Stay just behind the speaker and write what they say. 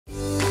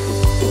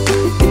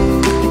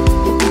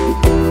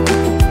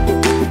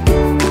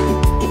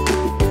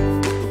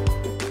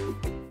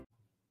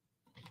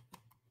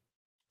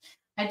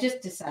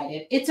just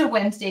decided it's a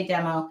Wednesday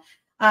demo.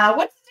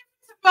 What's the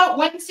difference about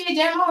Wednesday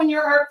demo and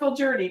your artful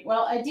journey?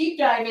 Well, I deep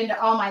dive into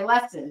all my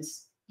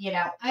lessons. You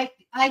know, I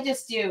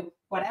just do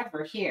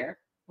whatever here.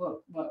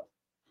 Whoa,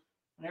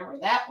 whatever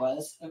that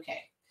was.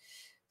 Okay.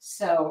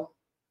 So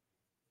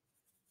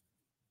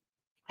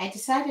I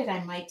decided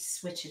I might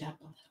switch it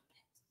up a little bit.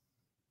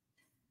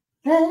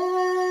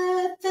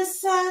 Let the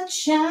sun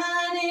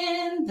shine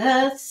in,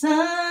 the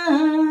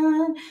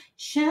sun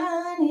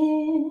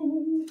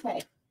shining.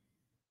 Okay.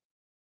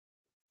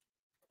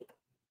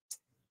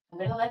 I'm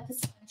going to let the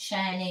sun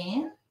shine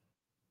in.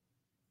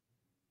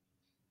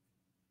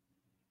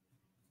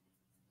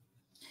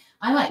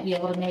 I might be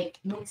able to make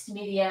mixed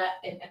media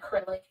and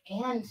acrylic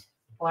and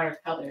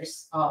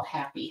watercolors all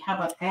happy. How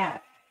about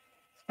that?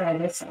 Let's try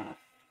this off.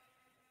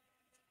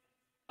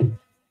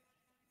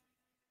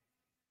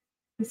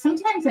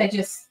 Sometimes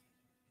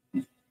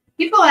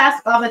people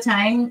ask all the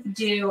time,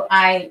 do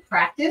I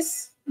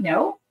practice?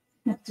 No.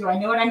 Do I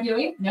know what I'm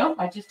doing? No.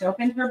 I just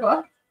opened her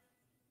book.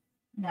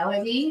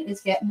 Melody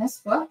is getting this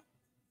book.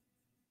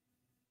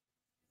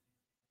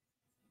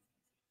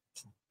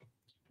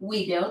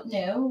 We don't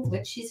know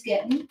what she's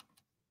getting.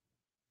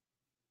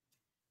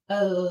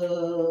 Okay.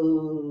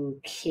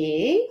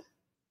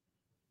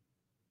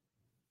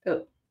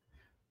 Oh,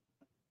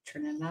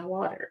 turn on my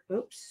water.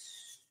 Oops.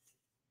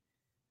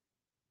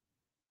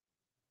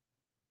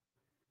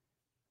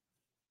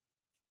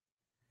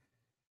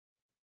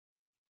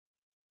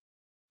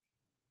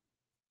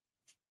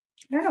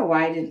 I don't know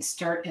why I didn't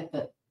start at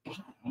the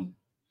bottom.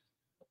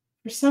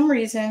 For some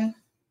reason,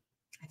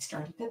 I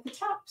started at the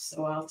top.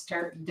 So I'll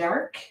start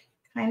dark,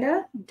 kind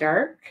of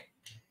dark.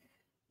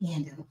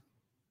 And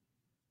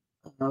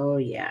oh,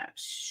 yeah.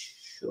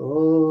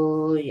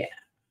 Oh, yeah.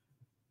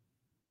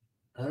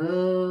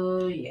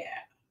 Oh, yeah.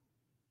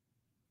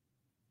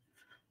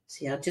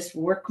 See, I'll just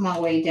work my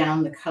way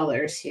down the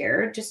colors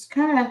here. Just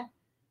kind of,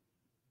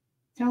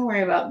 don't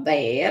worry about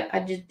that. I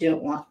just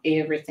don't want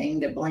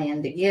everything to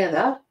blend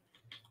together.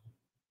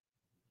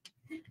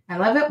 I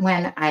love it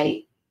when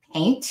I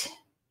paint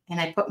and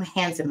I put my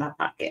hands in my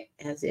pocket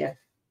as if.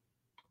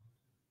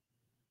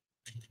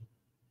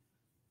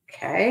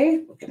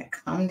 Okay, we're going to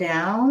come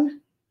down.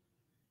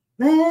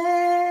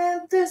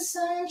 Let the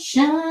sun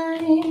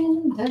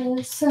shine,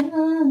 the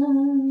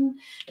sun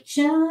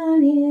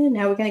shining.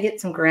 Now we're going to get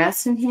some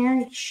grass in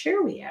here.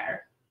 Sure we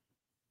are.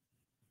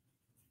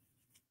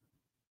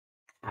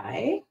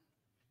 Okay,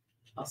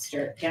 I'll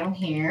start down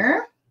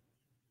here.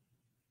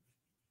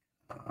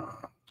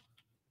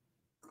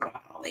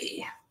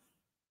 Golly.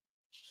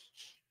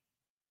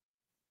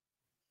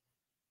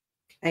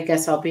 I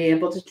guess I'll be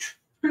able to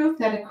prove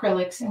that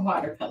acrylics and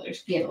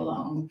watercolors get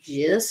along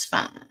just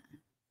fine.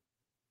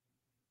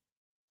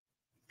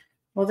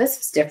 Well, this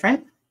is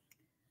different.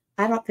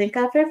 I don't think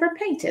I've ever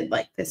painted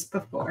like this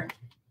before.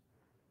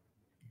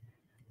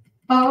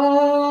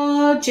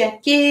 Oh,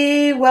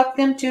 Jackie,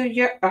 welcome to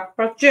your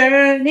art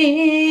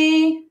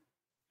journey.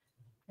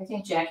 I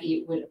think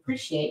Jackie would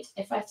appreciate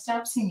if I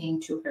stopped singing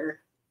to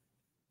her.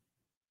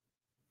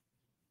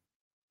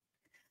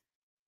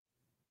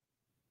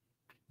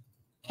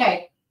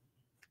 Okay.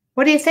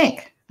 What do you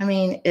think? I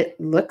mean, it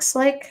looks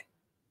like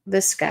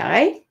the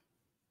sky.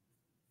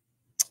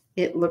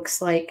 It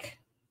looks like,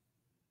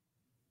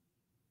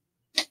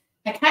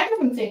 I kind of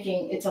am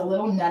thinking it's a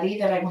little nutty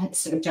that I went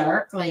so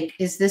dark. Like,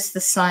 is this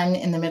the sun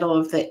in the middle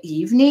of the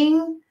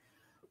evening?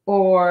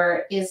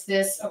 Or is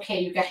this,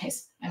 okay, you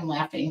guys, I'm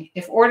laughing.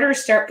 If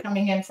orders start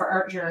coming in for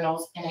art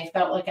journals and I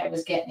felt like I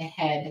was getting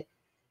ahead,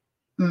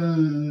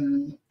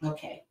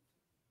 okay.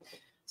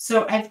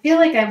 So I feel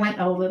like I went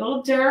a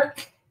little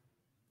dark,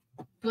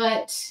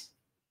 but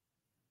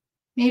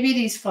maybe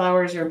these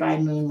flowers are by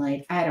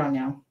moonlight. I don't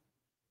know.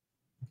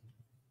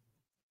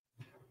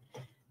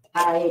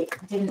 I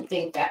didn't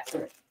think that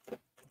through.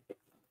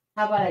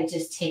 How about I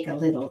just take a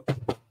little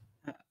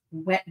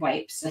wet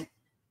wipes?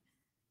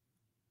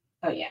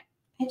 Oh, yeah.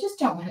 I just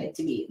don't want it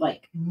to be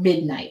like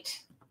midnight.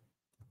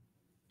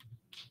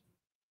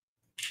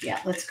 Yeah,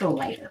 let's go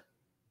lighter.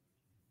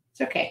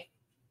 It's okay.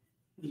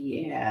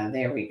 Yeah,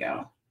 there we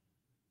go.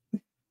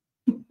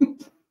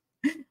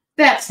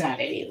 That's not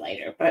any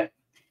lighter, but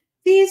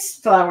these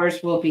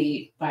flowers will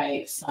be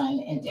by sun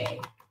and day.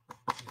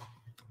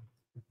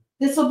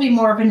 This will be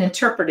more of an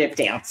interpretive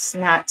dance,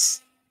 not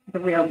the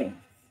real dance.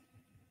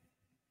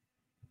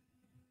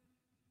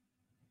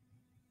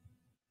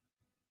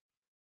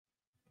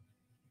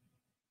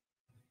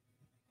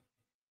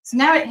 So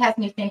now it has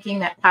me thinking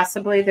that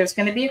possibly there's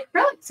going to be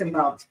acrylics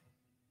involved.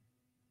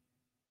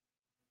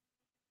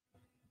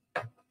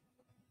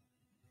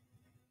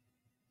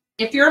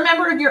 If you're a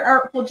member of your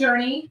artful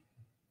journey,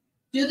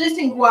 do this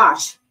in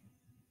gouache.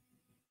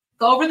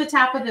 Go over the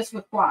top of this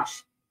with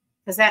gouache.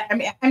 Because that, I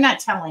mean, I'm not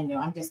telling you,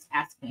 I'm just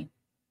asking.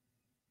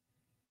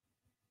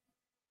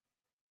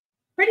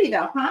 Pretty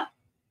though, huh?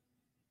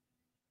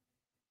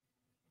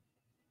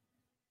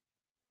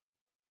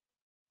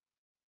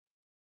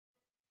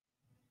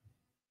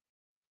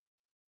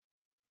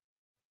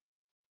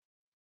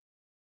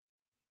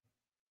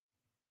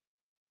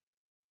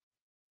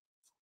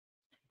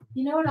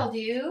 You know what I'll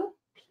do?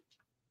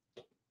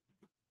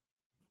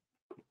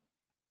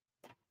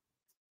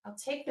 I'll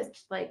take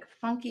this like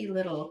funky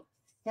little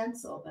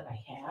stencil that I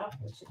have,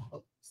 which is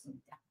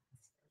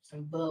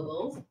some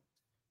bubbles.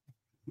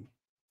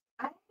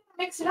 I'm gonna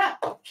mix it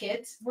up,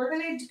 kids. We're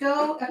gonna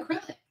go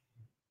acrylic.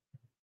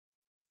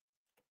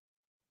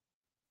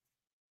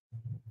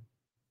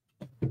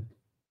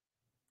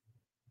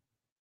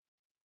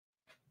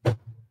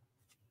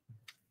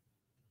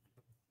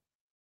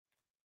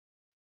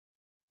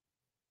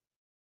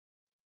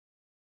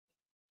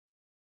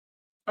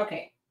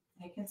 Okay,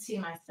 I can see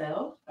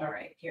myself. All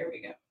right, here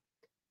we go.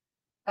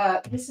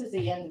 This is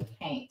the end of the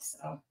paint,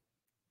 so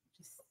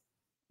just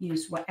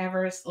use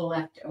whatever's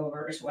left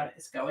over is what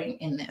is going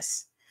in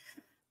this.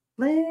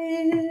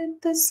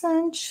 Let the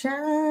sun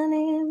shine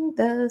in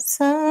the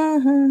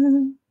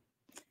sun.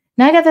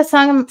 Now I got that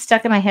song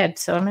stuck in my head,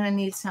 so I'm going to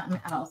need something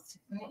else.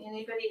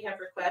 Anybody have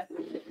requests?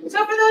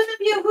 So for those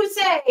of you who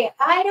say,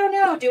 I don't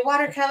know, do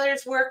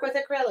watercolors work with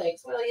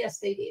acrylics? Well, yes,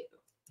 they do.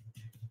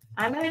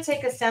 I'm going to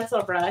take a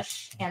stencil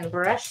brush and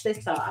brush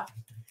this off,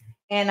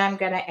 and I'm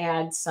going to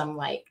add some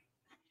like,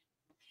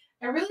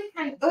 I really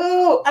kind of,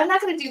 oh, I'm not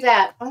going to do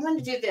that. I'm going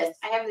to do this.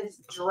 I have this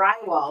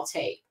drywall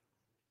tape.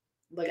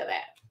 Look at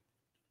that.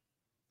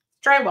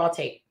 Drywall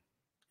tape.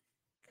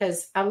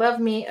 Because I love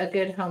me a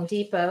good Home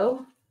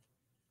Depot.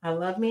 I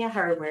love me a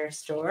hardware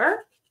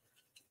store.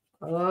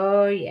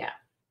 Oh, yeah.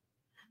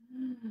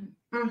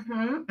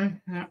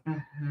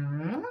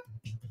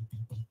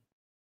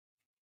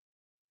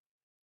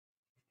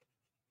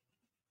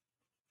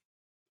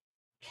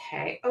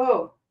 Okay.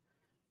 Oh.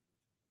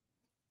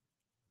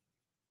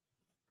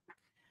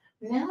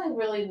 Now I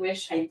really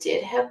wish I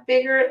did have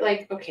bigger,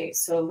 like, okay,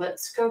 so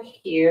let's go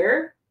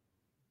here.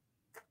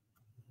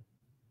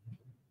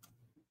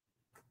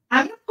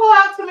 I'm going to pull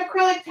out some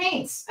acrylic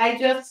paints.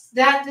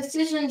 That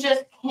decision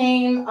just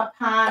came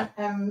upon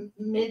a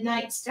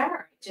midnight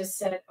star. I just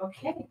said,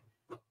 okay.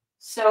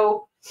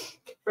 So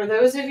for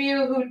those of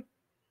you who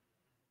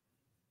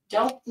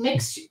don't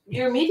mix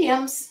your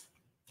mediums,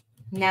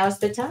 now's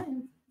the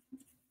time.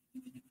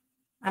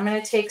 I'm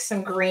going to take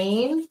some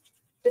green.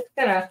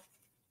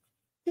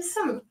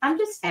 I'm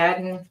just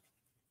adding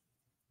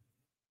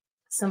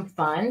some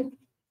fun.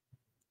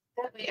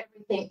 That way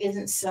everything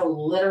isn't so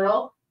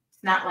literal.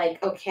 It's not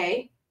like,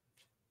 okay.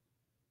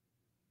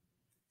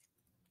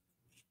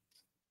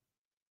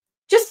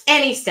 Just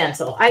any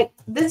stencil.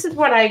 This is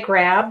what I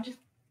grabbed. It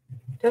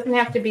doesn't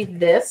have to be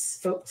this.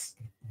 Oops.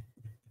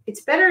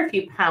 It's better if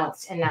you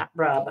pounce and not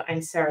rub.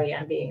 I'm sorry,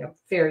 I'm being a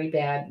very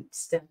bad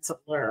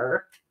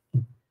stenciler.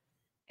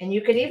 And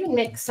you could even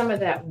mix some of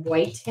that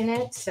white in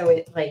it so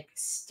it like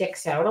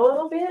sticks out a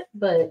little bit.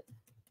 But if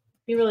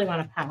you really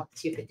want to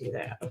pounce, you could do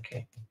that.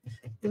 Okay.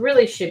 You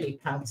really should be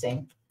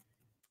pouncing.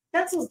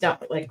 Stencils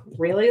don't like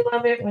really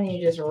love it when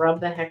you just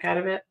rub the heck out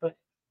of it, but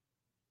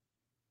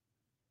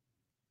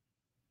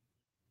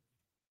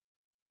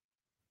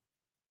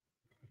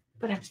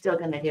I'm still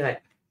going to do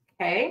it.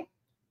 Okay.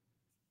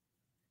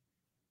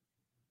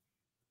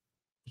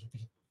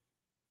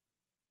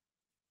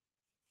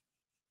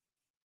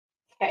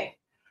 Okay.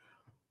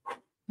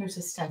 There's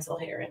a stencil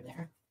hair in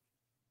there.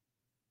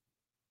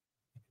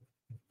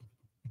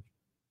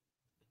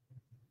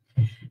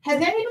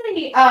 Has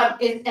anybody,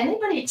 is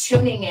anybody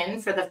tuning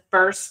in for the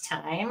first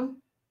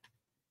time?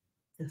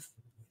 The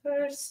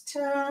first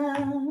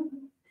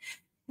time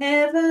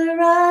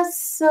ever I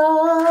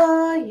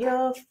saw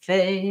your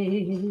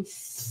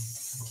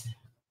face.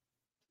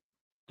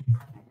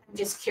 I'm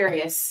just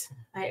curious.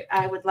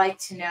 I would like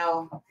to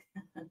know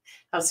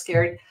how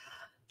scared.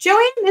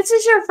 Joanne, this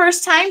is your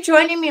first time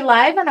joining me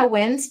live on a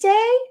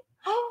Wednesday?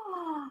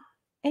 Oh,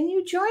 and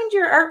you joined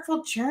your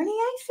artful journey,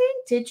 I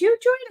think. Did you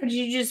join or did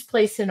you just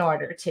place an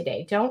order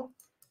today? Don't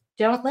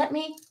let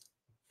me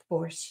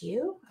force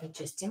you. I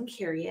just am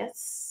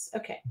curious.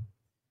 Okay.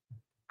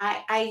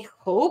 I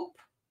hope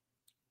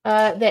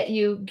that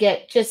you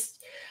get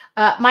just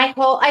my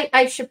whole,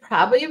 I should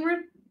probably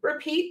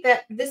repeat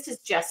that this is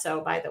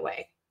gesso, by the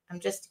way. I'm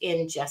just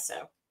in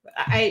gesso.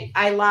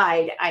 I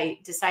lied. I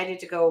decided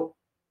to go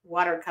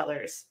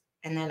watercolors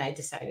and then I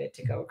decided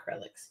to go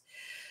acrylics.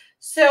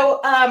 So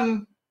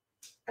I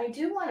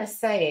do want to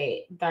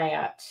say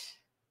that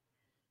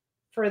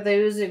for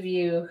those of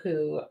you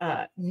who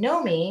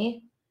know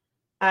me,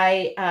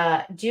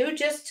 I do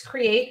just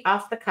create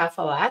off the cuff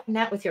a lot,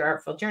 not with your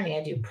artful journey.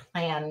 I do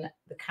plan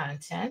the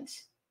content,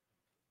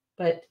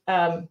 but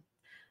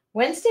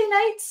Wednesday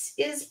nights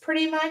is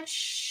pretty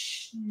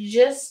much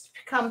just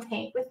come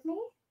paint with me.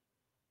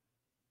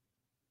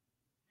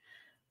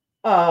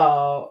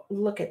 Oh,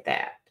 look at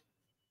that.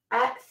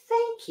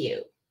 Thank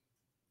you.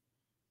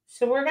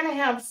 So we're going to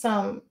have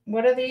some,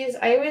 what are these?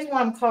 I always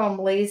want to call them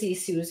lazy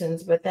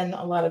Susans, but then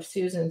a lot of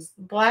Susans,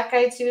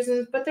 black-eyed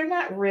Susans, but they're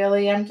not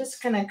really. I'm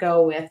just going to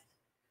go with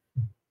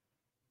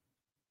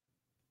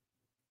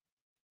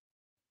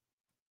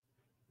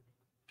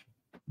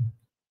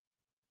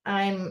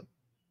I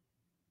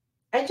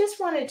just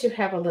wanted to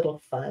have a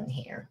little fun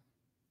here.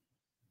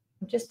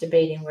 I'm just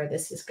debating where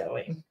this is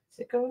going. Is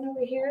it going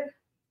over here?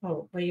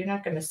 Oh, well, you're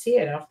not going to see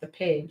it off the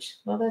page.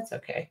 Well, that's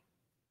okay.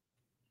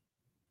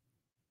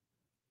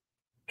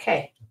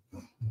 Okay.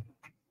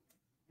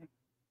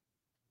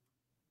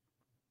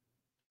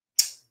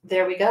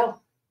 There we go.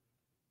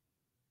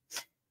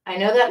 I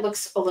know that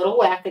looks a little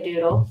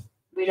wackadoodle.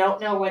 We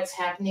don't know what's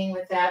happening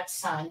with that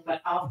sun,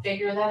 but I'll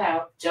figure that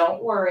out.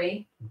 Don't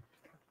worry.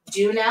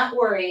 Do not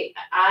worry.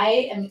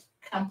 I am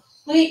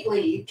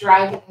completely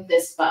driving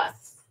this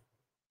bus.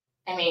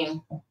 I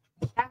mean,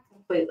 not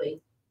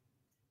completely.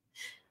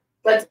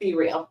 Let's be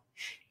real.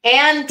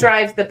 Anne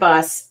drives the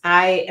bus.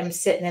 I am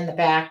sitting in the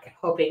back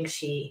hoping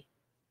she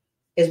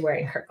is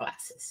wearing her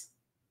glasses.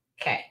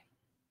 Okay.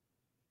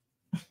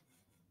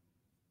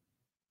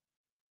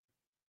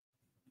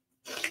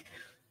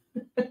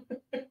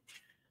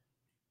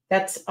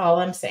 That's all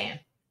I'm saying.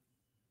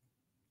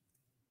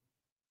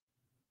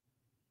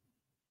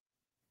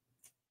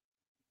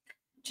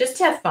 Just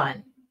have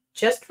fun.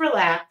 Just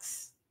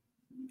relax.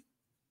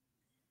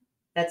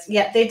 That's,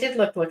 yeah, they did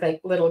look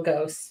like little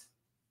ghosts.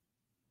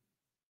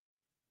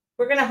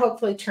 We're going to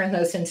hopefully turn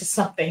those into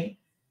something.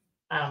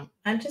 I'm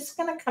just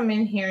going to come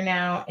in here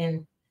now,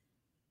 and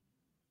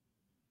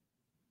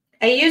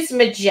I use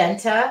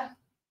magenta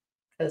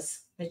because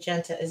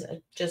magenta is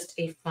just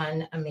a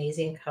fun,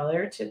 amazing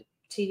color to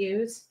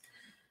use.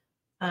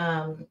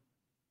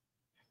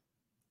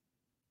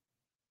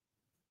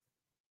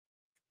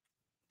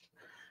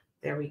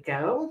 There we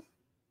go.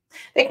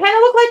 They kind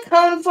of look like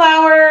cone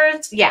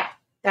flowers. Yeah,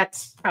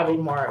 that's probably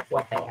more of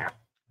what they are.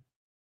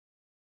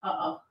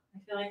 Uh-oh. I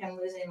feel like I'm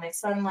losing my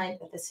sunlight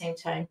at the same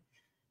time.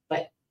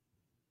 But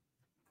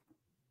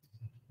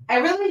I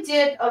really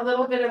did a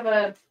little bit of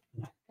a...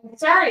 I'm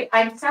sorry.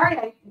 I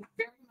very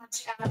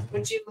much asked,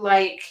 would you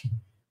like...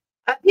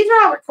 these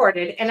are all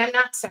recorded, and I'm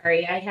not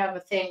sorry. I have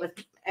a thing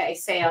with... I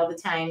say all the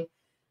time,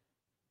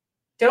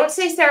 don't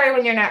say sorry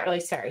when you're not really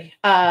sorry.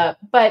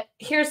 But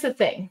here's the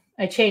thing.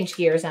 I changed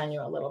gears on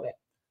you a little bit.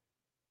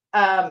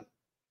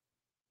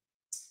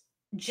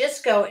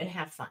 Just go and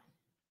have fun.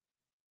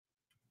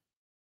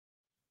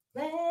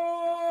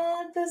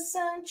 Let the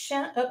sun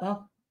shine.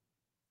 Uh-oh.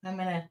 I'm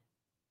going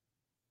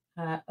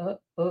to...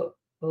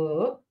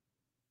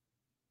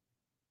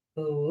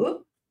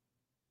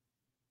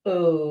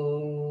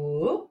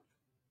 oh.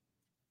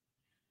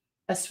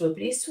 A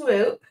swoopity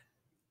swoop.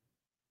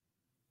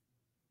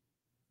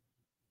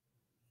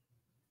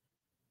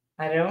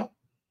 I don't...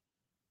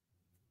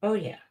 Oh,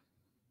 yeah.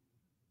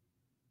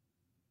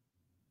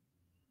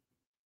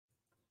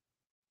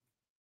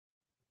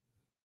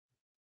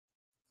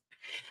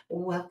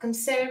 Welcome,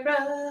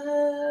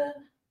 Sarah.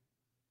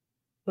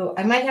 Oh,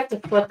 I might have to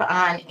flip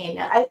on.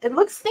 It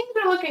looks, things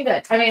are looking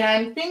good. I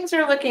mean, things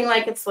are looking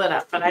like it's lit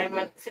up, but I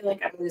feel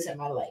like I'm losing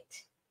my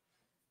light.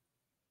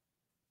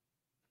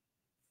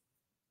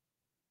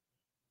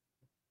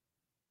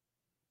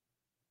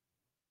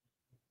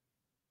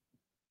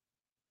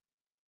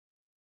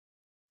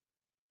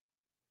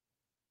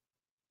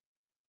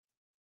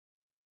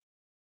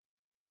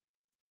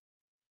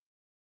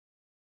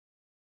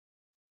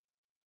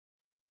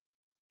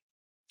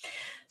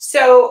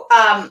 So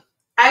I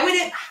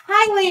would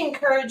highly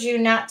encourage you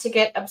not to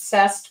get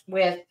obsessed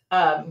with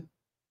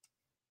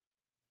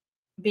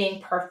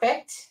being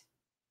perfect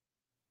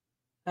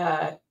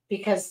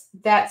because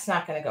that's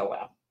not going to go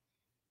well.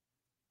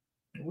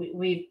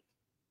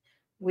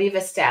 We've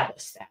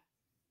established that.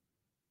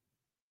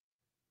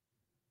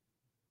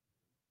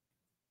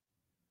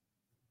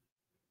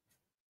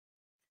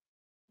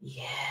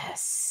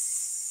 Yes.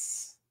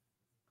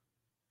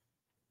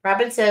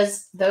 Robin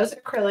says those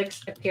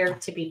acrylics appear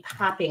to be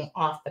popping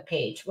off the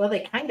page. Well,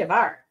 they kind of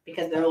are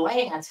because they're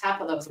laying on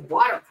top of those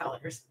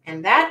watercolors,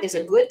 and that is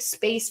a good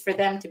space for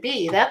them to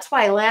be. That's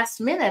why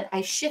last minute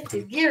I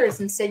shifted gears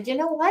and said, you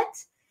know what,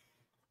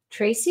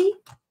 Tracy,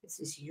 this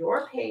is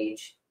your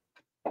page.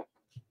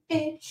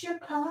 It's your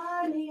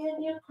party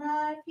and you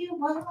cry if you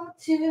want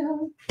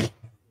to.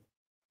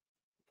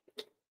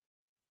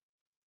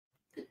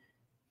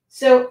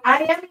 So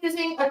I am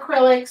using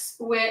acrylics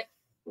with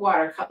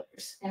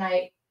watercolors, and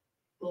I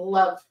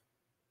love,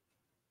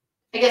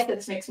 I guess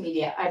it's mixed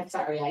media. I'm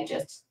sorry, I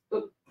just,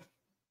 oops.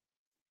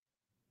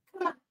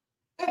 Come on.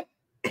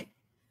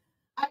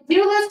 I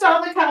do list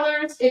all the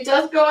colors. It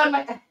does go on my,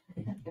 I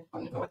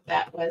don't know what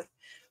that was.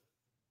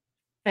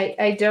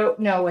 I don't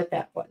know what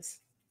that was.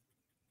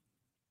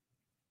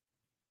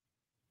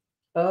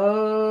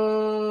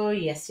 Oh,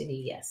 yes, it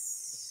is.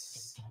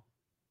 Yes.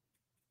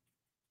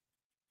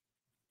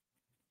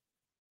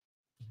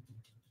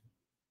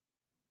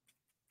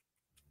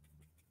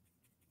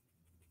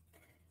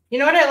 You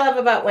know what I love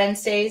about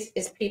Wednesdays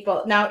is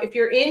people. Now, if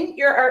you're in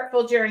your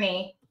artful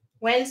journey,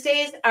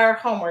 Wednesdays are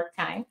homework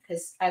time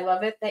because I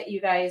love it that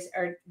you guys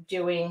are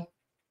doing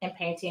and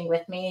painting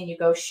with me and you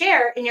go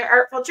share in your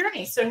artful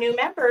journey. So new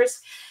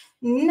members,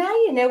 now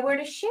you know where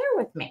to share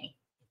with me.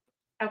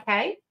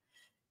 Okay.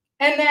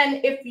 And then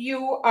if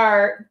you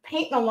are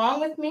painting along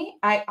with me,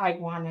 I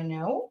want to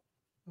know.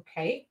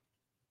 Okay.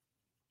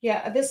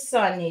 Yeah, this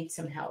sun needs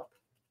some help.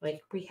 Like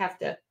we have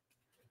to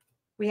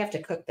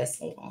cook this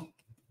thing.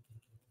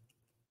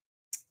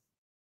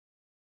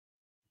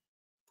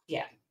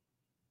 Yeah.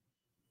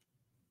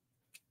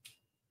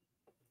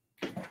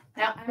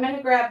 Now I'm going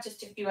to grab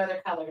just a few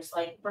other colors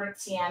like burnt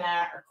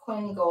sienna or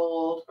quin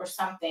gold or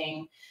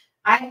something.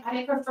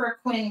 I prefer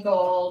quin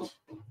gold.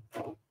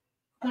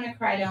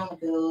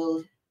 Quinacridone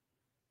gold.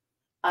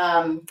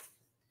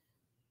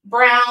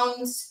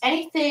 Browns,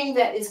 anything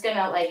that is going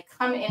to like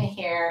come in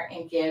here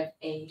and give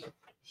a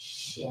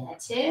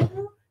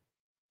chateau.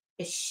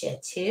 A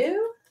chateau.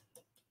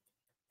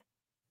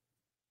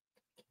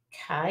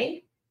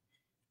 Okay.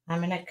 I'm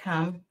going to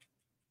come.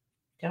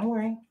 Don't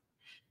worry.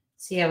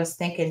 See, I was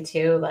thinking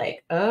too,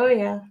 like, oh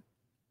yeah.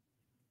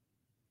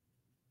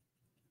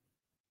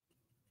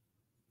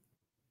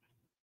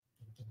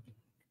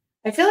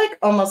 I feel like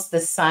almost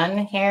the sun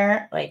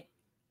here, like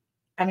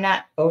I'm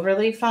not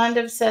overly fond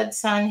of said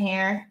sun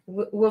here.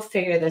 We'll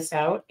figure this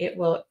out. It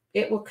will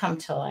come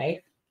to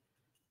life.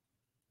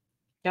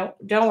 Don't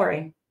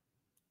worry.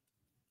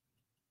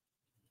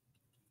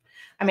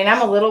 I mean,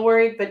 I'm a little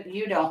worried, but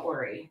you don't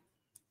worry.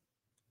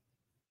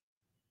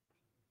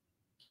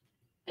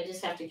 I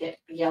just have to get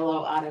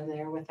yellow out of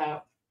there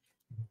without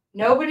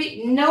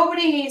nobody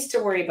needs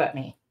to worry but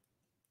me.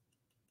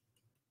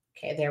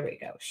 Okay, there we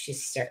go.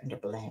 She's starting to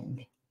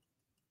blend.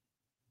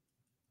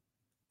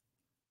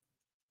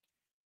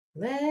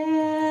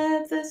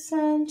 Let the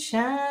sun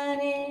shine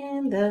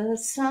in, the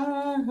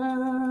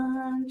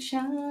sun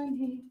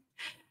shining.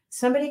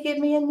 Somebody give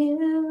me a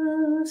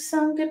new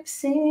song to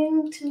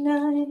sing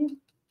tonight.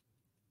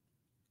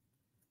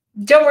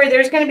 Don't worry,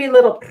 there's going to be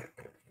little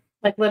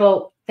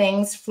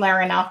things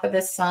flaring off of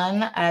the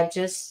sun. I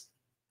just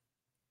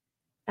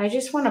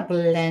want to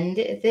blend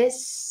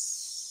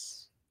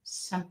this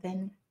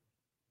something.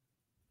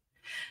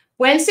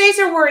 Wednesdays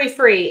are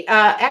worry-free.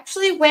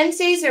 Actually,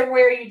 Wednesdays are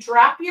where you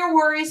drop your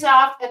worries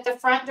off at the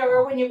front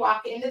door when you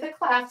walk into the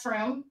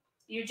classroom.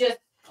 You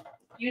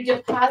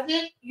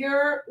deposit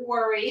your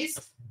worries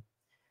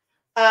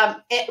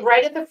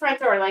right at the front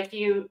door. Like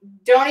you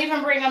don't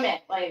even bring them in.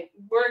 Like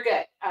we're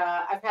good.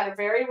 I've had a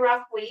very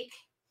rough week.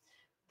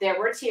 There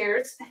were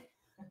tears.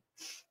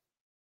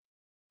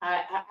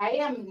 I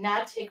am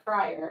not a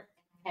crier.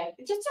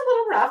 Just a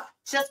little rough.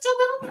 Just a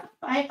little rough.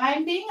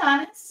 I'm being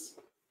honest.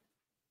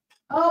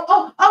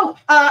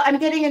 I'm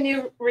getting a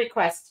new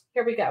request.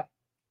 Here we go.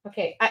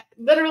 Okay. I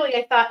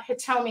thought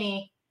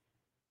Hitomi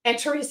and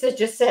Teresa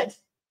just said,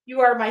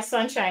 "You are my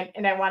sunshine."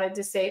 And I wanted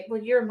to say,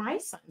 well, you're my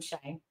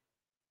sunshine.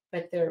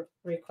 But they're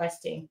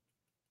requesting,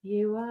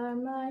 "You are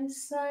my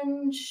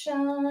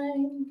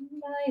sunshine,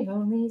 my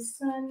only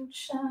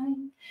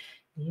sunshine.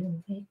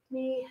 You make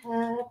me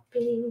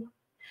happy."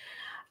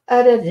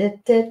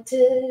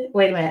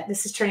 Wait a minute.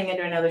 This is turning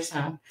into another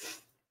song.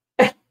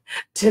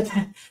 To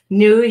the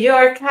New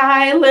York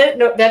Island.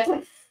 No, that's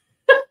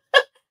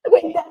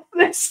wait, that's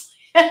this.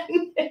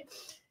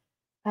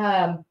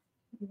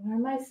 You are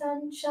my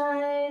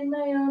sunshine,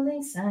 my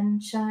only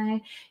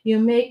sunshine. You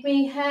make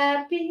me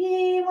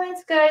happy when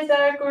skies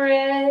are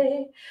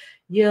gray.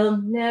 You'll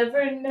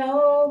never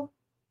know,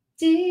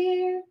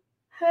 dear,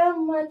 how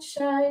much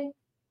I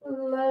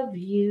love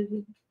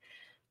you.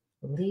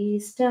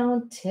 Please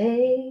don't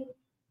take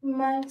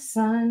my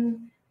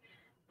sun.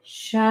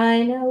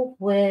 Shine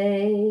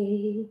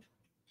away.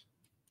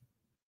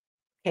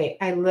 Okay,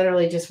 I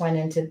literally just went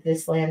into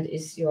this land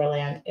is your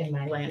land and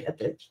my land at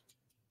the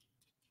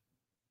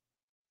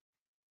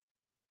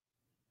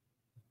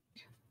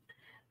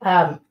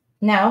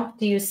now,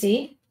 do you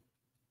see?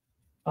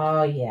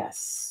 Oh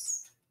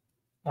yes.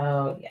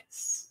 Oh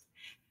yes.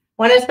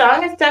 When a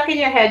song is stuck in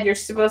your head, you're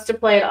supposed to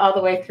play it all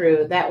the way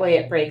through. That way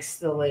it breaks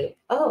the loop.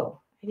 Oh,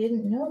 I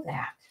didn't know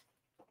that.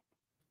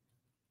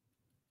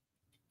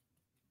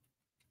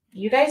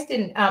 You guys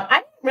didn't, I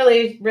didn't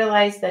really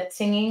realize that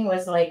singing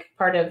was like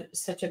part of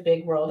such a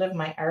big world of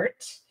my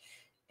art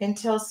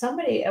until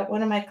somebody at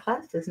one of my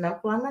classes in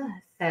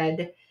Oklahoma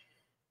said,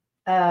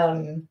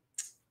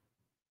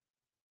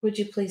 would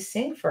you please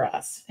sing for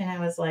us? And I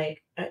was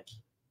like,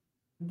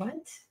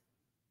 what?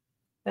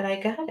 But I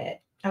got it.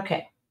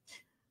 Okay.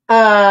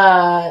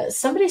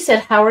 Somebody said,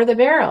 how are the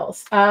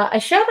barrels? I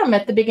showed them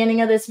at the beginning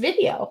of this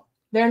video.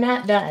 They're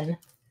not done.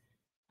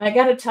 I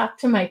got to talk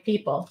to my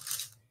people.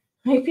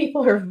 My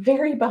people are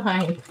very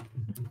behind.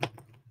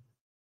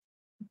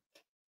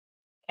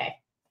 Okay.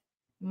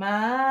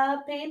 My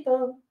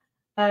people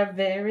are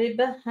very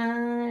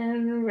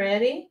behind.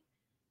 Ready?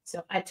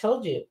 So I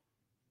told you.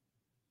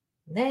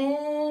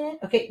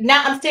 Okay,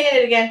 now I'm saying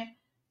it again.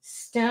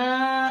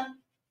 Stop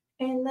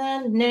in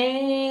the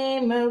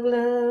name of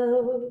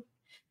love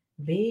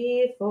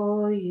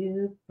before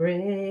you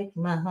break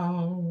my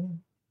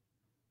home.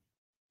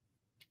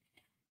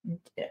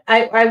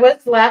 I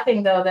was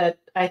laughing though that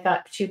I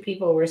thought two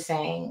people were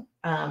saying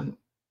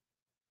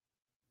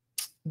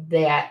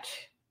that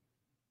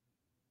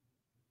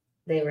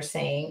they were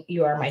saying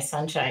you are my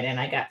sunshine, and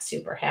I got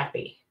super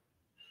happy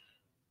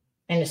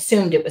and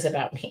assumed it was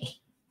about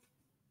me.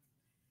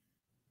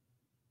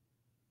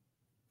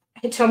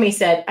 Hitomi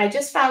said, I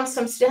just found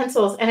some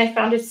stencils and I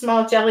found a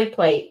small jelly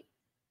plate.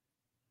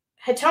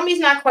 Hitomi's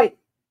not quite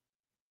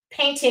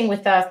painting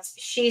with us.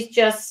 She's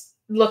just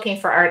looking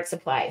for art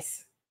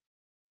supplies.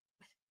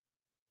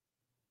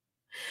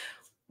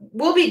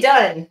 We'll be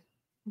done,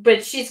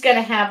 but she's going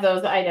to have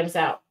those items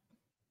out.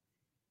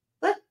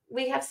 Look,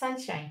 we have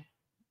sunshine.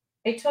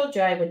 I told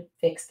you I would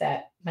fix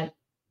that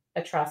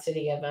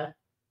atrocity of a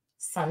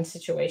sun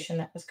situation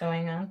that was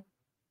going on.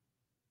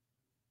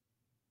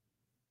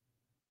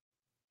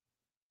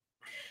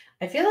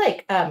 I feel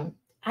like I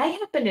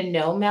happen to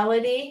know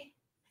Melody.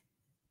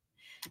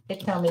 They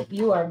tell me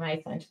you are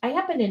my son. I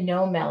happen to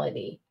know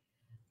Melody.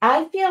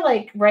 I feel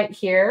like right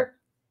here,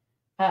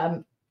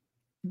 right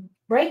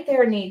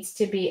there needs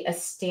to be a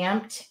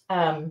stamped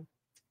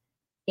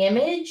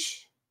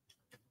image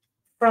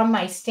from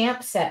my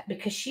stamp set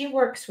because she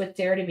works with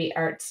Dare to Be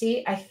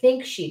Artsy. I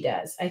think she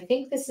does. I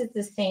think this is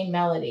the same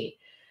Melody.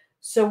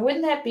 So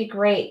wouldn't that be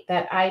great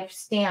that I've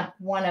stamped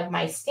one of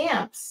my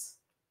stamps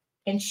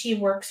and she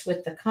works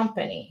with the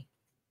company?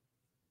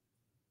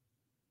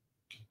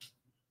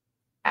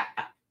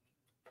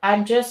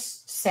 I'm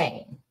just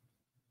saying.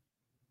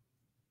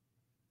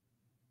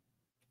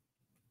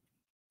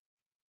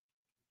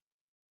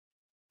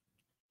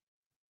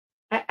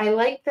 I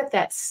like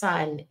that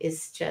sun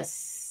is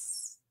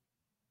just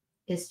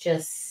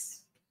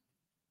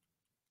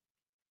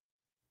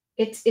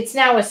it's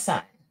now a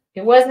sun.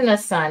 It wasn't a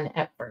sun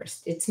at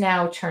first. It's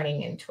now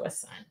turning into a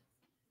sun.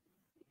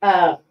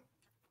 I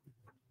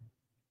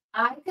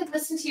could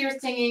listen to your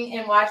singing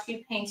and watch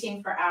you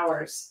painting for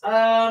hours.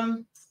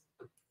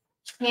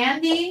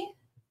 Candy,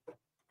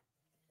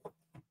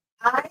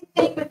 I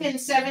think within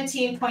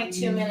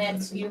 17.2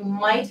 minutes, you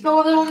might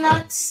go a little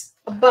nuts,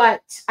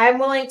 but I'm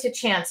willing to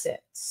chance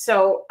it.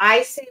 So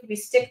I say we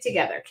stick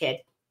together,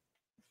 kid.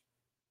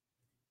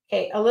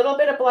 Okay, a little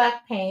bit of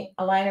black paint,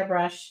 a liner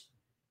brush.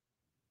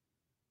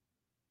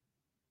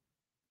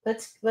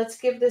 Let's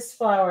give this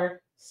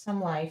flower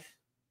some life.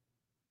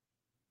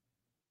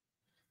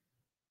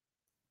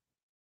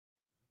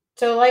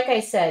 So like I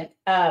said,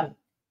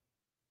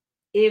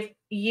 if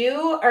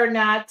you are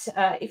not,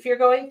 if you're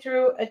going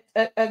through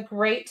a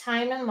great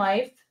time in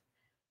life,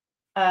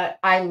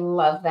 I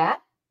love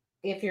that.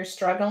 If you're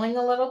struggling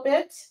a little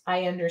bit,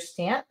 I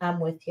understand. I'm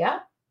with you.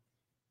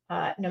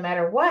 No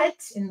matter what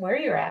and where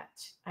you're at,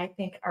 I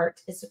think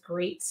art is a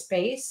great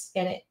space,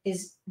 and it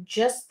is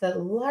just the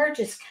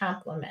largest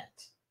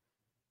compliment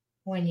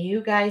when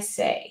you guys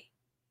say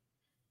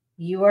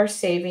you are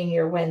saving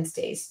your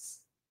Wednesdays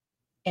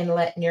and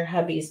letting your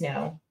hubbies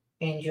know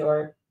and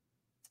your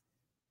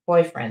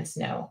boyfriends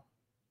know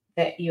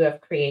that you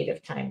have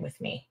creative time with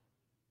me.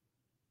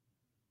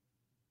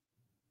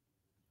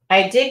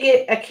 I did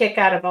get a kick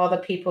out of all the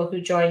people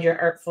who joined your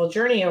artful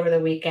journey over the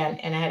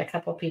weekend, and I had a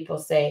couple people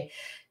say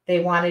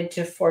they wanted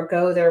to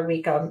forego their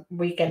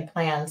weekend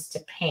plans to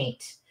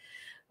paint,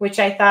 which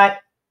I thought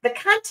the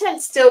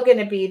content's still going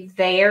to be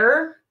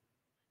there.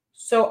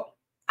 So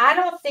I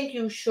don't think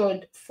you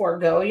should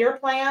forego your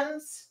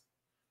plans.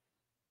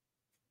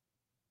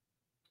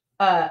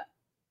 But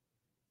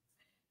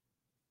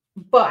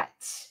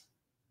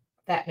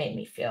that made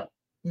me feel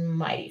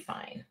mighty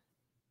fine.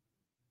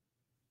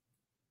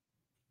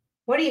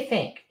 What do you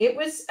think? It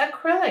was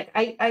acrylic.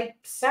 I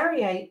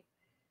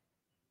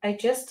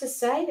just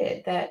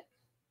decided that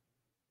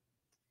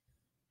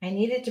I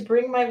needed to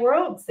bring my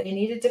worlds. They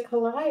needed to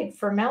collide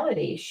for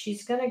Melody.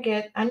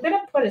 I'm going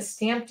to put a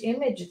stamped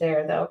image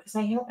there though, because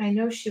I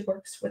know she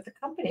works with the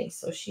company.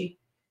 So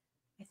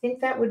I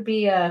think that would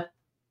be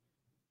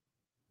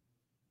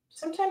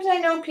sometimes I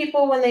know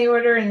people when they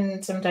order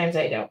and sometimes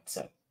I don't.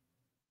 So,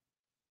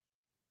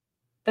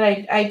 but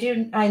I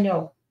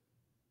know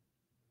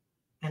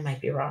I might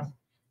be wrong.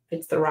 If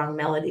it's the wrong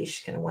Melody,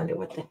 she's going to wonder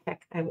what the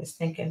heck I was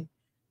thinking.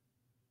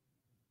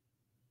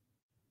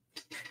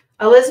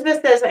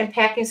 Elizabeth says, I'm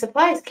packing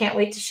supplies. Can't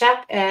wait to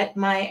shop at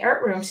my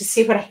art room to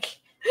see what I can.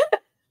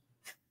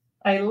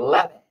 I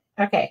love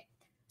it. Okay.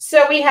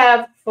 So we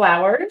have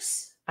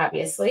flowers,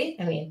 obviously.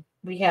 I mean,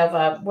 we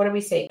have, what do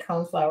we say?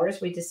 Cone flowers.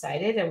 We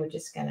decided, and we're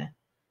just going to,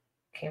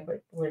 okay,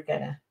 we're going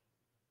to.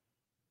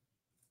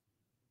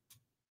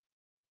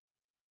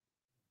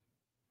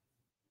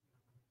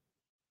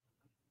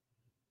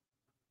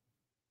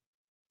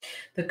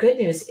 The good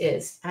news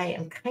is I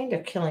am kind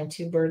of killing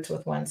two birds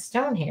with one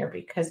stone here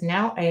because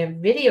now I have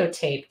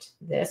videotaped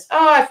this.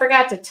 Oh, I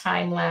forgot to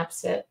time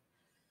lapse it.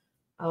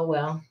 Oh,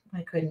 well,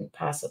 I couldn't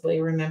possibly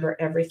remember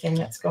everything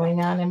that's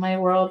going on in my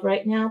world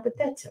right now, but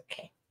that's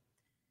okay.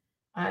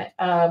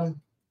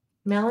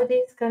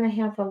 Melody's going to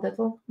have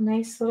a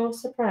nice little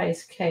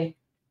surprise. Okay.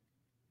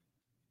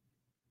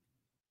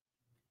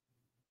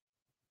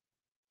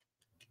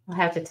 I'll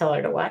have to tell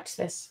her to watch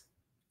this.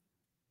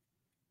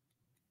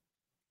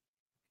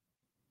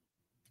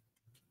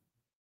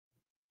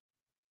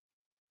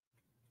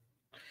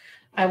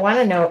 I want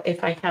to know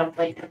if I have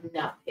like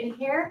enough in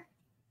here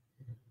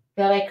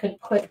that I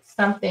could put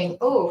something.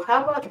 Oh,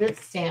 how about this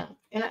stamp?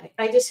 And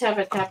I just have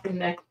it happen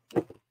to.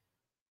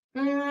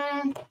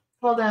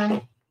 Hold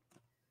on.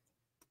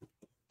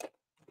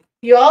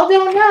 You all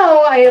don't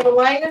know I have a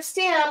line of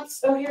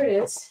stamps. Oh, here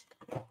it is.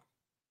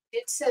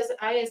 It says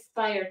I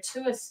aspire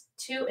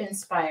to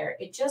inspire.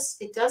 It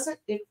doesn't,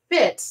 it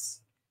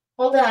fits.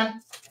 Hold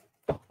on.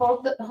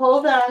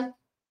 Hold on.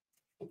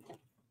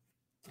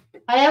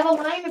 I have a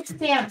line of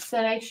stamps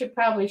that I should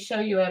probably show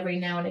you every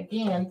now and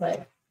again,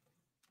 but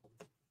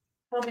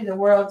probably the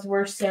world's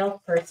worst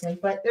salesperson.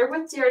 But they're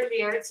with Dare to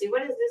be Artsy.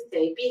 What does this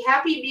say? Be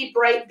happy, be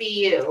bright,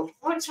 be you.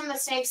 Oh, it's from the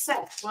same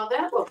set. Well,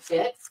 that will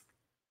fit.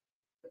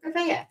 Look at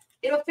that.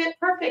 It'll fit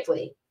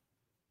perfectly.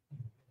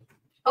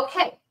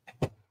 Okay.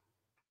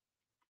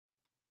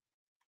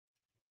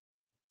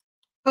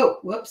 Oh,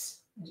 whoops.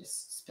 I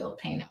just spilled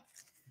paint out.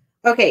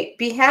 Okay,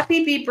 be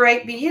happy, be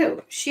bright, be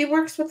you. She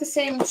works with the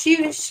same,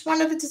 she's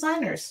one of the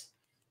designers.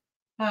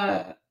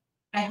 I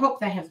hope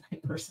they have the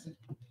right person.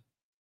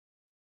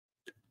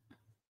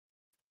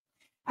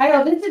 I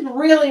know this is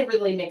really,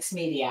 really mixed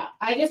media.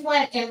 I just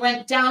went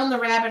down the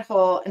rabbit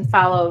hole and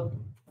followed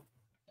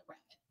the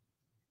rabbit.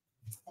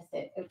 I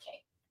said,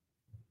 okay.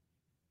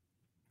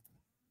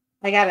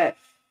 I gotta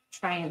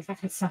try and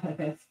find some of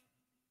this.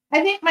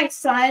 I think my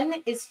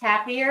son is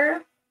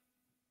happier.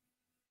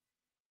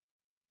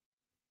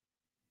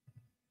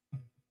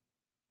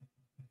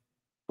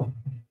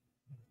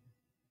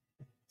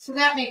 So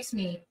that makes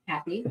me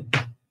happy.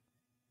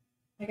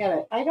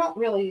 I don't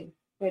really,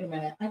 wait a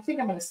minute. I think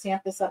I'm going to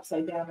stamp this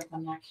upside down if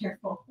I'm not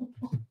careful.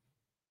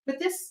 But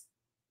this,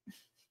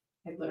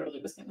 I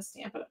literally was going to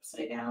stamp it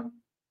upside down.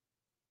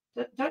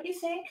 Don't you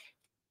think?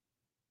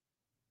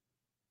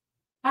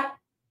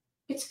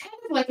 It's kind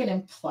of like an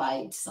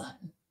implied sun.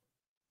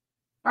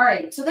 All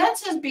right, so that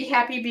says be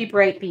happy, be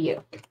bright, be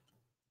you.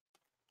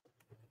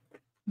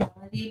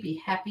 Melody,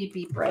 be happy,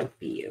 be bright,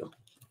 be you.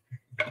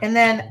 And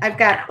then I've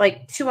got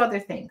like 2 other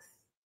things.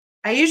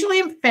 I usually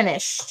am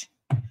finished.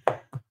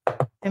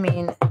 I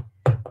mean,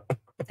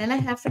 in a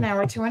half an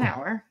hour to an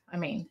hour. I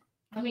mean,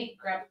 let me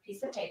grab a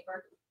piece of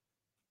paper.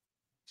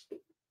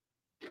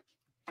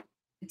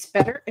 It's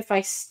better if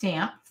I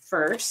stamp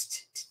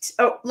first.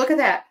 Oh, look at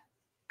that.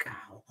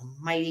 God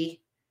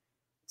almighty.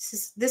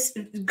 This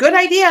is good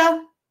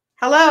idea.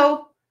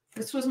 Hello.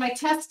 This was my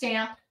test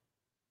stamp.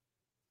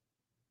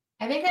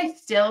 I think I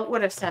still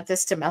would have sent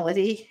this to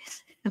Melody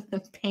and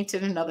then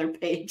painted another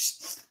page.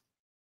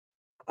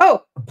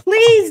 Oh,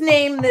 please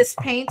name this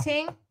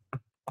painting.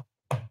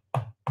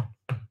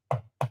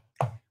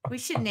 We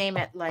should name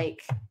it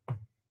like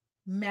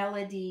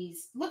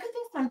Melodies. Look at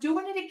this. I'm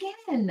doing it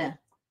again.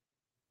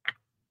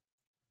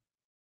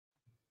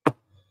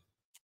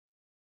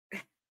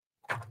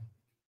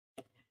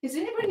 Is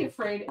anybody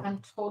afraid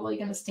I'm totally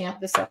going to stamp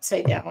this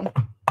upside down?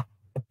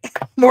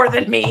 More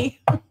than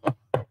me.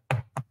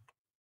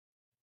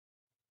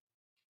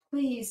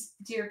 Please,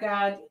 dear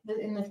God,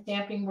 in the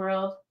stamping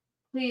world,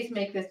 please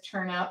make this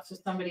turn out so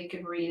somebody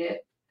could read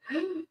it.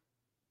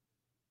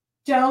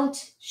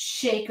 Don't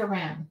shake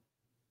around.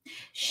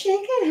 Shake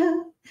it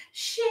up,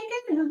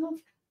 boop,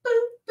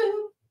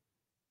 boop.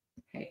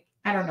 Okay,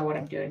 I don't know what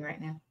I'm doing right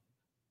now.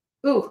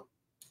 Ooh,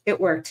 it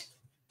worked.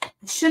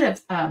 I should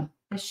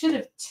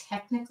have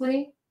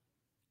technically,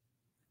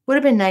 would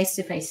have been nice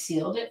if I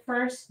sealed it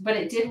first, but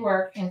it did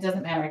work and it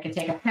doesn't matter. I can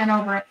take a pen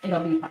over it.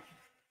 It'll be fine.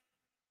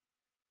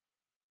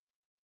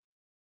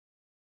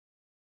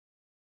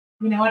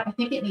 You know what? I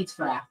think it needs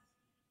grass.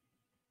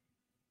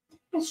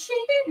 Shake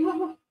it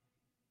up.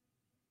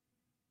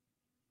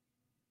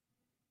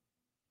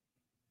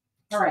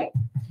 All right.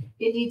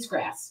 It needs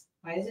grass.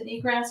 Why does it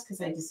need grass?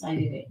 Because I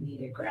decided it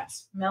needed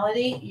grass.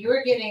 Melody, you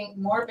are getting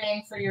more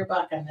bang for your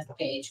buck on this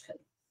page.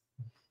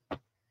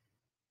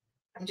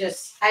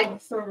 I'm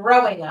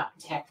throwing up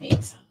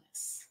techniques on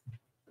this.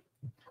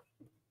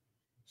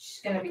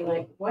 She's going to be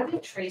like, what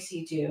did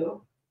Tracy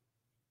do?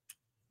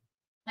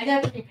 I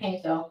got to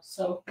repaint though,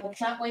 so let's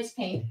not waste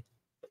paint.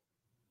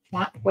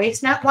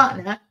 Waste not,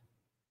 want not.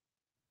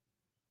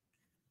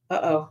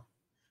 Uh-oh.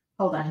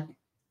 Hold on.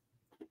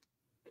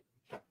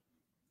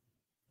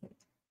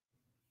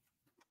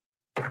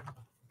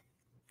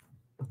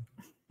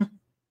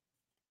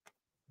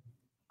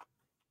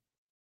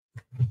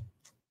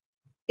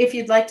 If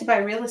you'd like to buy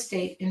real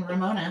estate in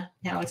Ramona,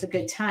 now is a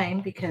good time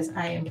because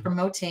I am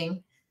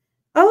promoting.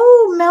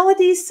 Oh,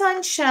 Melody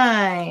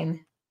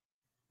Sunshine.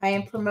 I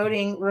am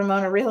promoting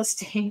Ramona real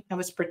estate. I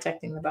was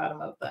protecting the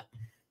bottom of the.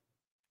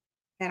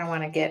 I don't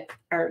want to get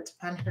art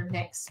on her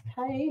next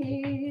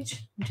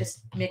page. I'm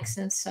just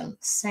mixing some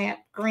sap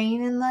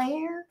green in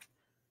there.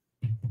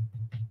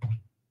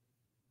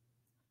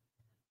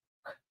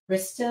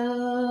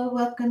 Krista,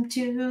 welcome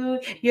to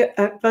your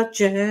artful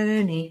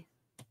journey.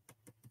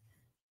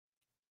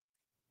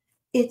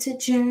 It's a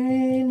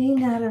journey,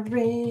 not a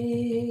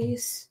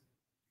race.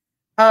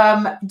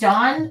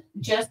 Dawn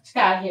just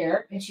got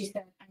here and she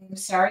said, I'm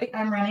sorry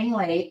I'm running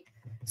late.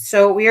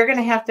 So we are going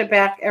to have to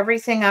back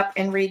everything up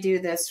and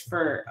redo this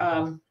for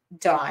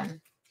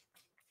Dawn.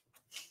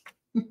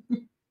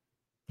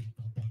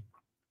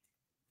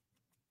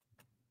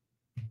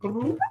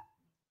 Oh,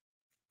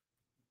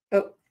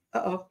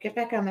 uh-oh. Get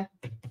back on there.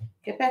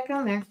 Get back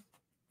on there.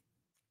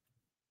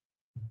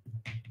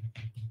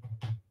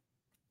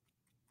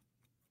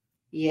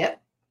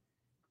 Yep.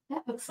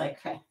 That looks like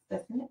crap,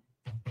 doesn't it?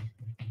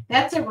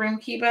 That's a room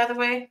key, by the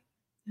way.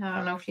 I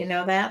don't know if you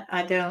know that.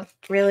 I don't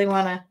really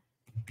want to.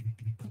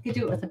 I could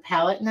do it with a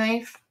palette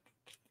knife,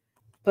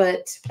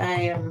 but I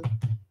am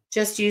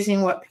just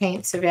using what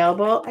paint's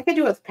available. I could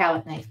do it with a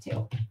palette knife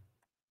too.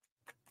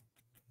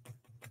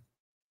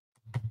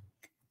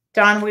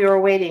 Dawn, we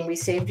were waiting. We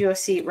saved you a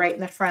seat right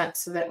in the front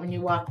so that when you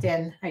walked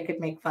in, I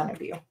could make fun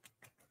of you.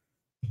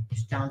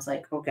 Dawn's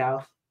like, oh,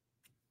 go.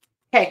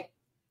 Okay.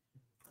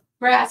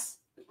 Grass.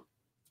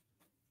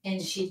 And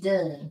she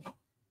did.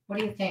 What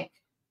do you think?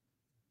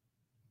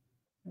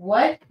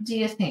 What do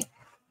you think?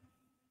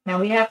 Now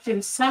we have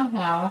to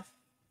somehow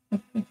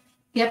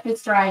get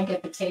this dry and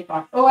get the tape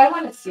off. Oh, I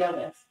want to seal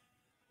this.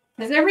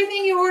 Because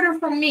everything you order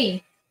from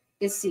me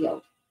is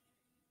sealed.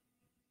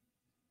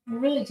 I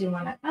really do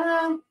want to.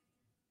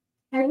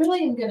 I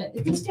really am going to.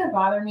 It's just going to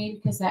bother me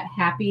because that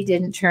happy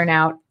didn't turn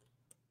out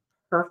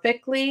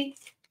perfectly.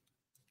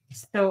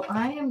 So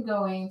I am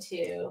going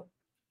to.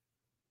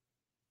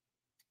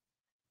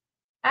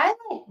 I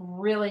like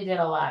really did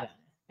a lot on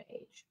this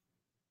page.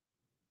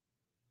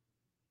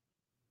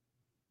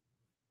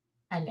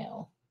 I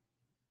know.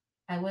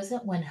 I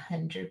wasn't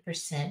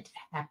 100%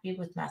 happy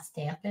with my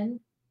stamping.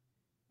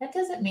 That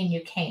doesn't mean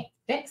you can't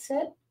fix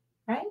it,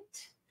 right?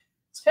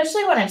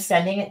 Especially when I'm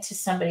sending it to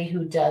somebody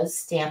who does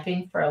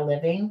stamping for a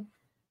living.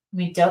 I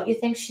mean, don't you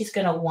think she's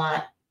going to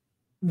want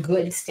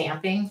good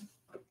stamping?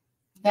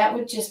 That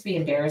would just be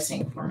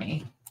embarrassing for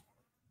me.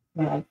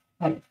 But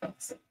I'd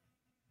fix it.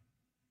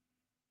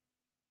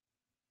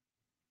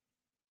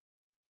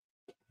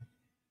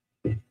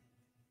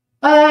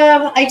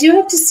 I do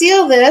have to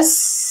seal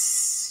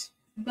this,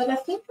 but I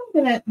think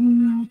I'm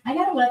gonna. I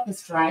gotta let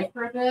this dry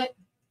for a bit.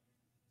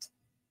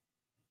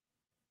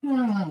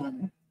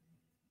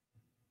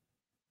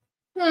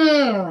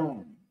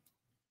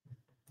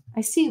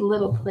 I see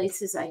little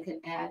places I could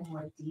add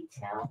more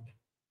detail.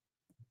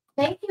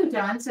 Thank you,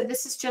 Dawn. So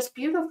this is just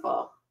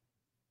beautiful.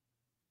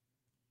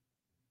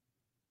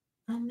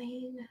 I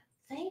mean,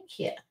 thank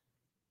you.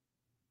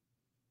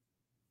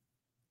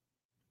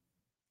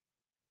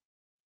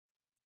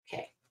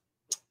 Okay.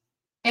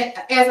 And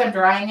as I'm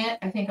drying it,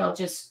 I think I'll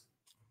just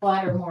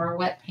splatter more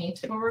wet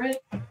paint over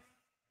it.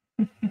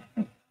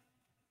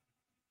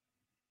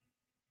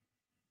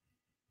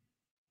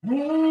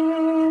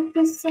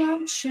 The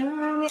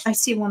sunshine. I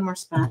see one more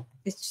spot.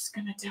 It's just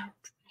gonna do.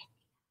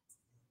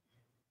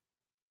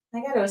 I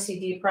got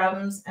OCD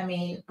problems. I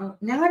mean,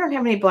 now I don't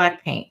have any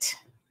black paint.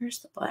 Where's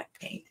the black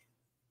paint?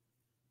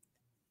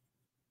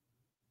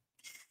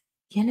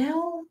 You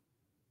know,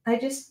 I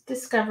just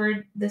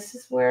discovered this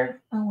is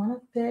where I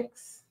want to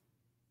fix.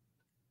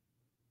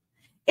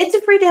 It's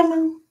a free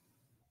demo.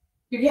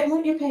 You're getting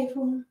what you pay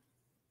for.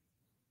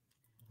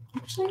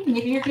 Actually,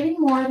 maybe you're getting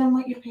more than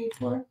what you paid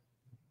for.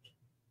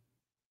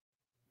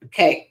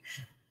 Okay,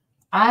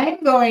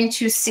 I'm going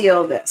to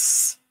seal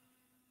this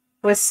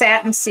with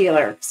satin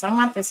sealer because I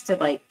want this to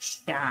like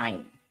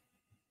shine.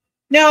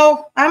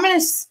 No, I'm gonna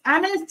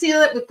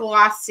seal it with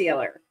gloss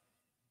sealer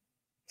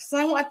because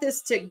I want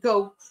this to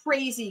go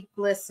crazy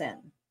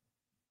glisten.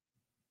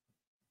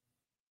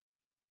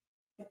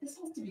 But this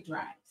has to be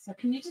dry. So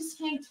can you just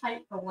hang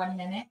tight for 1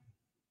 minute?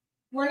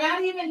 We're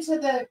not even to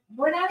the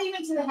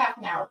half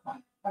an hour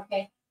point.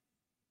 Okay.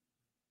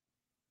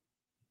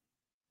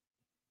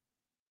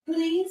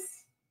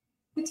 Please.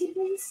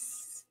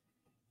 Please.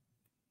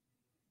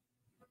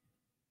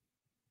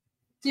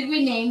 Did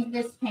we name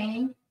this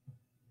painting?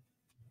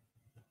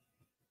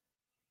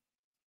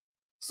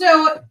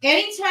 So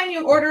anytime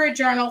you order a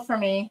journal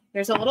from me,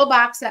 there's a little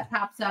box that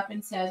pops up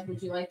and says,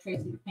 would you like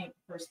Tracy to paint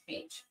the first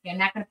page? Okay, I'm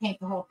not going to paint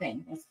the whole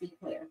thing. Let's be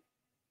clear.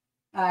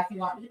 If you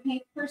want me to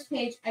paint the first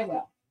page, I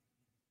will.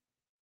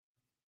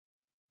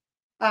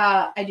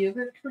 I do have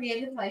a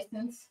creative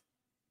license.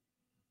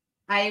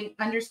 I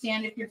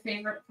understand if your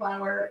favorite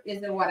flower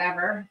is a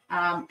whatever.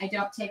 I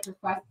don't take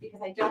requests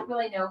because I don't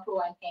really know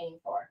who I'm paying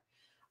for.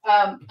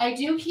 I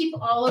do keep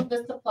all of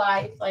the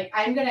supplies. Like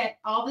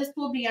all this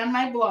will be on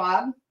my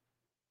blog.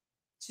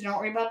 So don't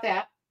worry about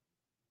that.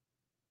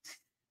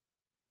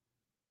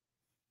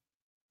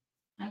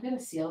 I'm going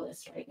to seal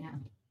this right now.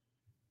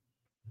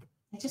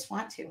 I just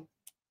want to.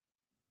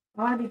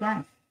 I want to be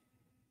done.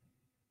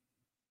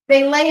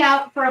 They lay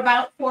out for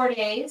about 4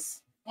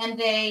 days and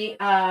they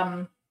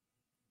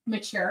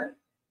mature.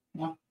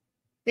 No,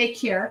 they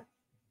cure.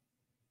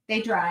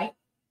 They dry.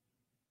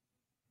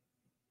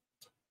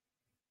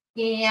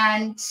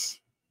 And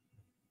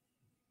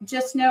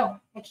just know,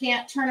 I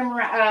can't turn them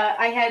around.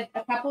 I had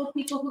a couple of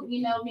people who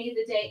emailed me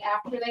the day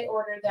after they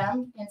ordered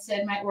them and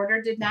said my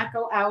order did not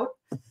go out.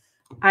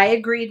 I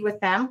agreed with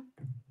them.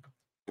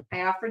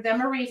 I offered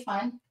them a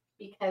refund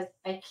because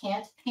I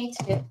can't paint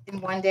it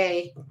in 1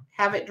 day,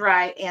 have it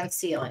dry, and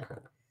seal it.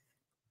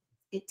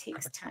 It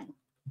takes time.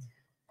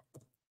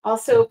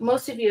 Also,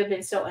 most of you have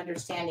been so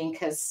understanding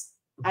because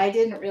I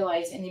didn't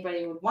realize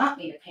anybody would want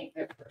me to paint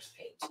their first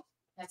page.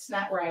 That's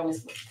not where I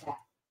was with that.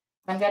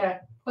 I'm going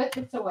to put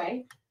this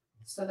away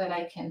so that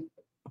I can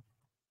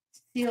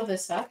seal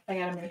this up. I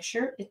got to make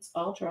sure it's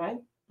all dry.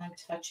 I'm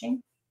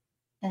touching.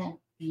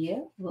 Yeah,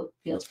 look,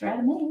 feels right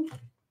to me.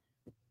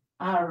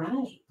 All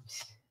right.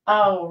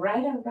 All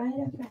right, all right,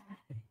 all right.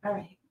 All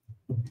right.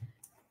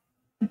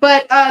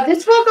 But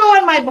this will go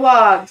on my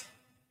blog.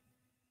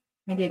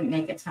 I didn't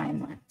make a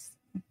time lapse.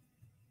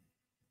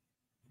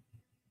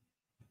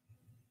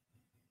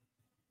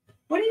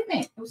 What do you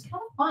think? It was kind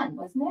of fun,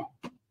 wasn't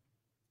it?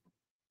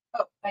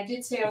 Oh, I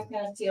did say I was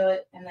going to seal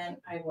it, and then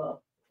I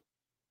will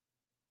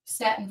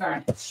set and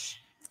varnish.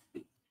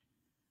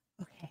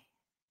 Okay.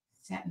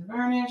 Set and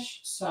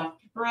varnish,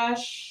 soft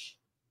brush.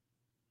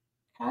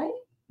 Okay.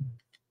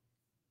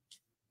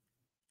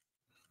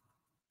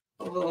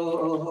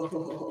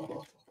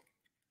 Oh.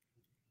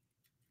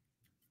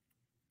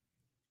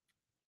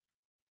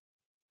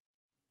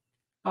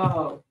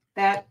 Oh,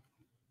 that.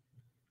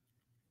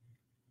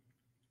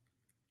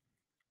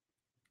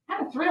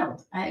 I'm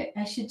thrilled.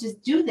 I should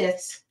just do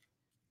this.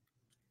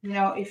 You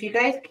know, if you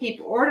guys keep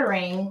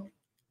ordering,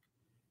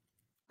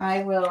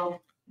 I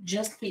will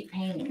just keep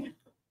painting.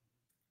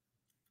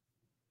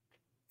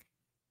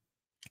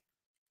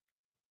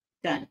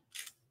 Done.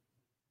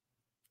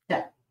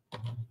 Done.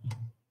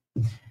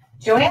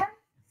 Joanne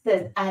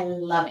says, I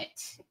love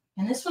it.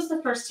 And this was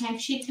the first time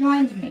she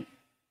joined me.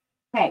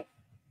 Okay.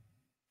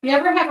 If you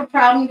ever have a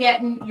problem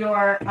getting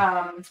your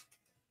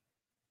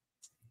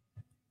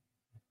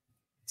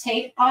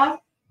tape off,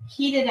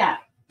 heat it up.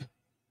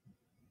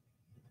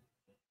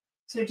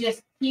 So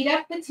just heat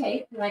up the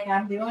tape like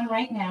I'm doing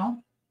right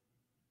now.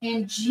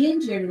 And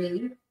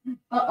gingerly,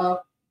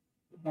 got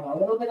a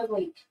little bit of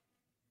leak.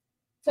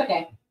 It's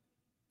okay.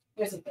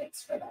 There's a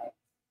fix for that.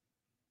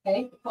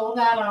 Okay, pull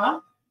that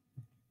off.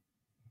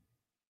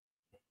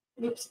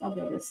 Oops, I'll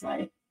go this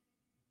way.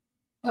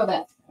 Oh,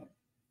 that's better.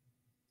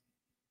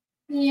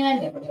 Yeah, I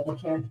never really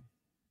care.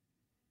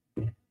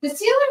 The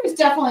sealer is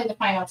definitely the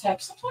final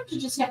touch. Sometimes you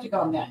just have to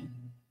go and bend.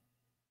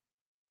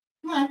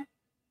 Come on.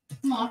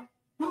 Come on.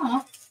 Come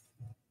on.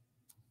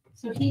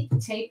 So heat the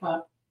tape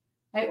up.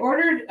 I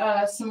ordered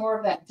some more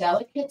of that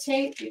delicate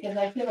tape because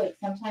I feel like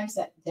sometimes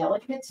that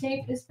delicate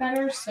tape is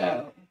better.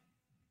 So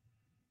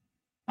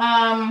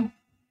I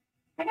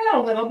got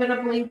a little bit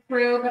of bleed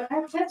through, but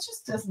that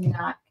just does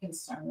not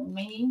concern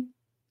me.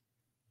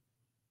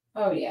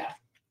 Oh, yeah.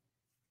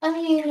 I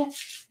mean,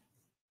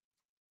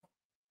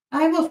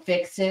 I will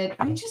fix it.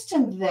 I just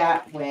am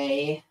that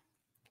way.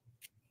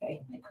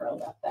 Okay, I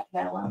curled up that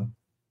vellum.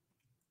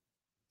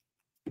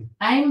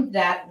 I'm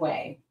that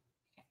way.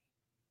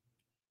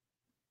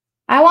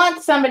 I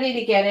want somebody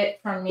to get it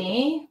from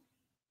me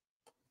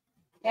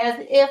as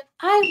if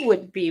I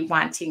would be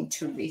wanting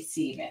to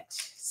receive it.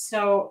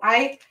 So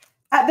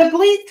the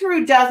bleed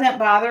through doesn't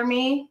bother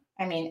me.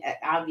 I mean, it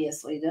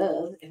obviously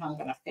does if I'm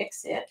going to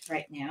fix it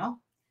right now.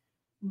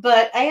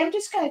 But I am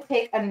just going to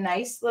take a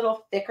nice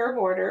little thicker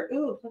border.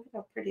 Ooh, look at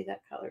how pretty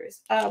that color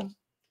is. I'm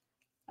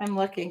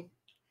looking.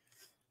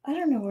 I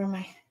don't know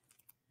where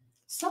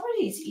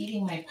somebody's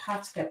eating my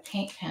Posca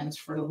paint pens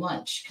for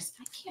lunch because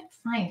I can't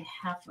find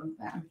half of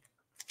them.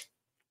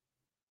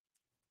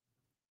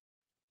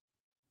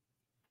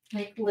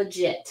 Like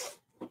legit.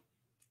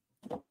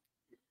 All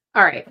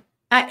right.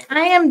 I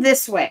am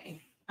this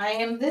way. I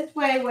am this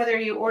way whether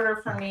you order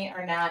from me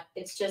or not.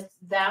 It's just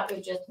that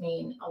would just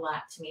mean a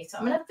lot to me. So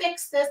I'm going to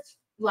fix this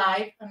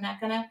live. I'm not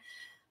going to.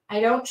 I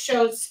don't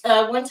show.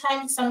 One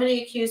time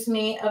somebody accused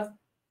me of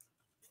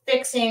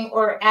fixing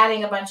or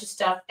adding a bunch of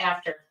stuff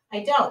after.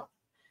 I don't.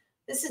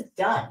 This is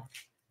done.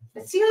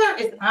 The sealer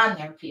is on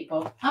there,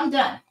 people. I'm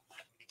done.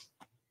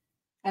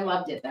 I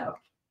loved it though.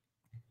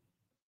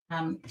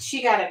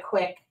 She got a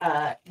quick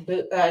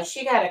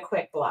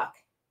block.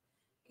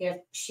 If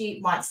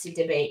she wants to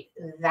debate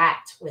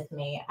that with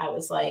me, I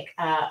was like,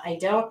 I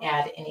don't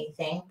add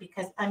anything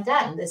because I'm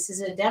done. This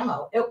is a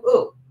demo.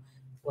 Ooh.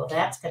 Well,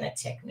 that's going to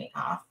tick me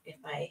off if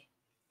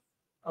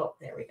oh,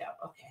 there we go.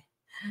 Okay.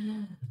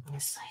 I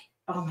was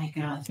like, oh my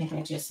God, I think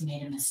I just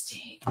made a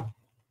mistake.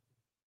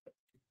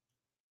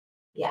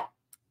 Yeah.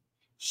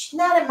 She's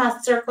not in my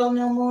circle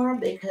no more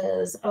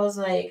because I was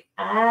like,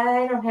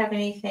 I don't have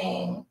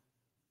anything.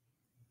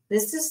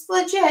 This is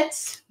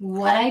legit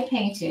what I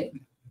painted.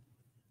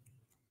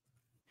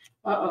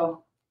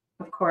 Uh-oh.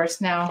 Of course,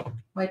 now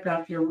wipe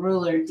off your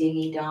ruler,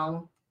 dingy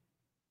dong.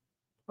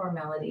 Poor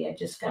Melody. I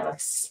just got a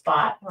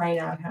spot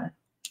right on her.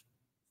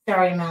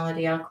 Sorry,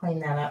 Melody. I'll clean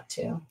that up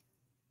too.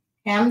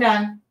 Okay, I'm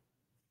done.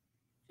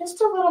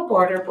 Just a little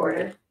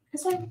border.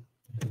 Because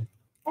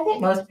I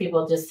think most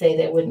people just say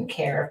they wouldn't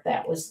care if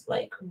that was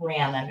like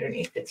ran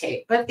underneath the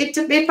tape. But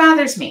it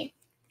bothers me.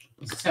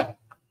 So.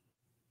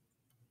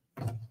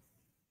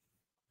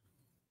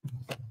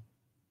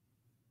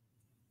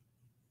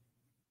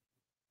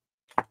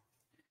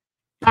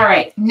 All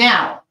right,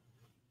 now,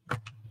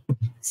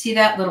 see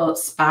that little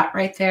spot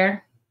right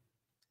there?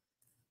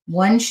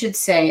 One should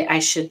say, I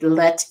should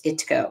let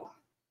it go.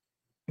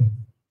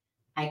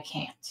 I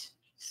can't.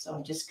 So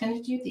I'm just going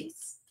to do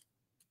these.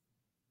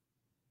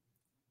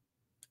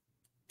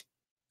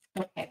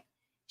 Okay,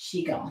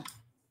 she gone.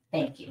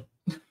 Thank you.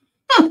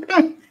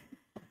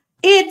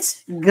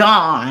 It's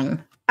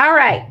gone. All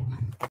right.